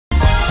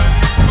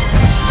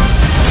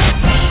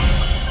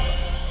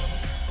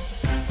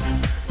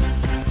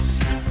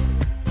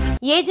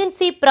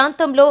Agency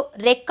ప్రాంతంలో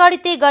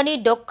రెక్కాడితే గాని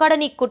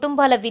డొక్కాడని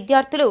కుటుంబాల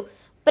విద్యార్థులు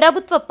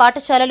ప్రభుత్వ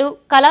పాఠశాలలు,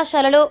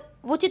 కళాశాలలో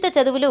ఉచిత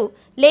చదువులు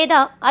లేదా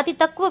అతి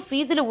తక్కువ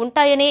ఫీజులు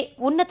ఉంటాయనే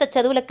ఉన్నత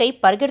చదువులకై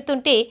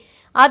పరిగెడుతుంటే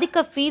అధిక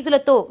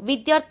ఫీజులతో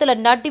విద్యార్థుల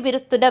నడ్డి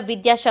విరుస్తున్న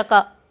విద్యాశాఖ.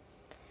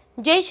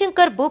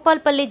 జయశంకర్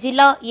భూపాల్పల్లి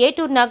జిల్లా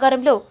ఏటూరు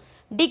నగరంలో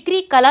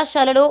డిగ్రీ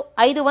కళాశాలలో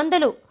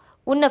 500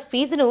 ఉన్న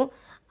ఫీజును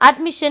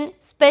అడ్మిషన్,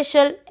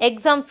 స్పెషల్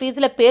ఎగ్జామ్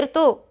ఫీజుల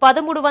పేరుతో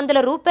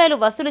 1300 రూపాయలు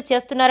వసూలు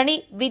చేస్తున్నారని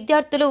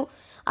విద్యార్థులు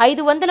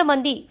 500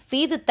 మంది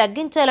ఫీజు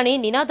తగ్గించాలని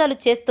నినాదాలు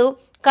చేస్తూ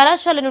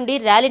కళాశాల నుండి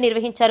ర్యాలీ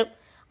నిర్వహించారు.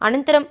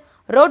 అనంతరం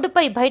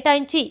రోడ్డుపై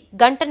బైఠాయించి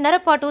గంటన్నర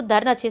పాటు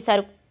ధర్నా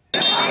చేశారు.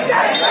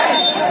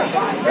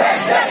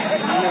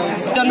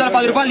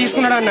 10 రూపాయలు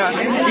తీసుకున్నాడన్న.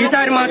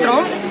 ఈసారి మాత్రం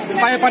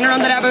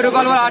 1250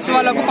 రూపాయలు ఆర్ట్స్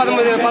వాళ్ళకు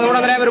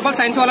 1350 రూపాయలు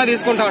సైన్స్ వాళ్ళకు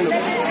తీసుకుంటాడు.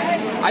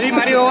 అది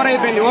మరి ఓవర్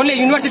అయిపోయింది. Only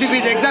university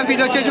fee, exam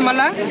fee వచ్చేసి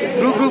మళ్ళీ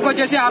గ్రూప్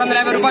వచ్చేసి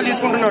 650 రూపాయలు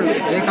తీసుకుంటున్నాడు.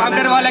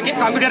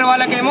 కంప్యూటర్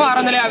వాళ్ళకేమో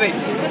 650,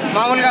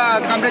 మామూలుగా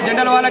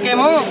జనరల్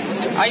వాళ్ళకేమో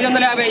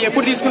 550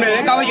 ఎప్పుడు తీసుకునేది.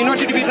 కాబట్టి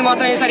యూనివర్సిటీ ఫీజు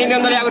మాత్రం ఈసారి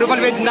 850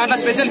 రూపాయలు పెంచింది. దాంట్లో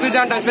స్పెషల్ ఫీజు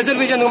అంటాం. స్పెషల్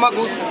ఫీజు ఎందుకు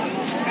మాకు?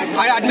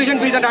 అడ్మిషన్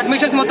ఫీజు అంటే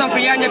అడ్మిషన్స్ మొత్తం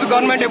ఫ్రీ అని చెప్పి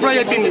గవర్నమెంట్ ఎప్పుడో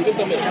చెప్పింది.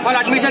 వాళ్ళు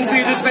అడ్మిషన్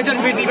ఫీజు, స్పెషల్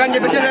ఫీజు ఇవని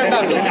చెప్పేసి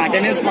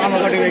అటెండెన్స్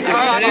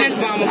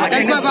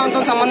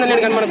ఫామ్తో సంబంధం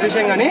లేదు కానీ మనకు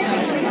విషయం. కానీ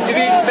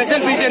ఇవి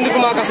స్పెషల్ ఫీజు ఎందుకు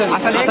మాకు?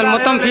 అసలు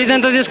మొత్తం ఫీజు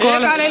ఎంత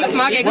తీసుకోవాలి?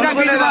 మాకు ఎగ్జామ్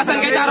ఫీజు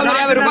వాస్తవానికి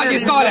 650 రూపాయలు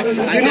తీసుకోవాలి.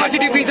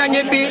 యూనివర్సిటీ ఫీజు అని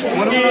చెప్పి,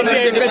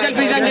 స్పెషల్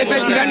ఫీజు అని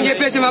చెప్పేసి ఇవన్నీ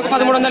చెప్పేసి మాకు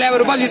 1350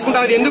 రూపాయలు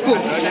తీసుకుంటారు. అది ఎందుకు?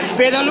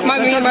 పేదలు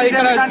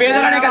ఇక్కడ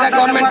పేదలనే కదా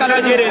గవర్నమెంట్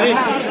కాలేజ్ చేరేది.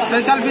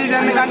 స్పెషల్ ఫీజు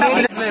ఎందుకంటే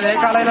ఏ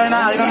కాలేజీలో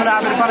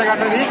 550 రూపాయలు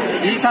కట్టేది.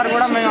 ఈసారి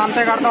కూడా మేము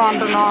అంతే కడతాం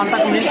అంటున్నాం.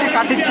 అంతకు మించి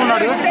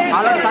కట్టించుకున్నాడు.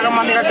 ఆల్రెడీ సగం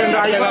మంది కట్టిండ్రు.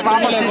 అవి కూడా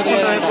వాపస్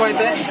తీసుకుంటాం.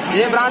 ఎక్కువైతే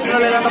ఏ బ్రాంచ్ లో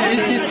లేదంటే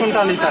ఫీజు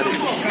తీసుకుంటాను. ఈసారి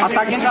అది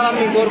తగ్గించాలని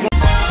మేము కోరుకుంటున్నాం.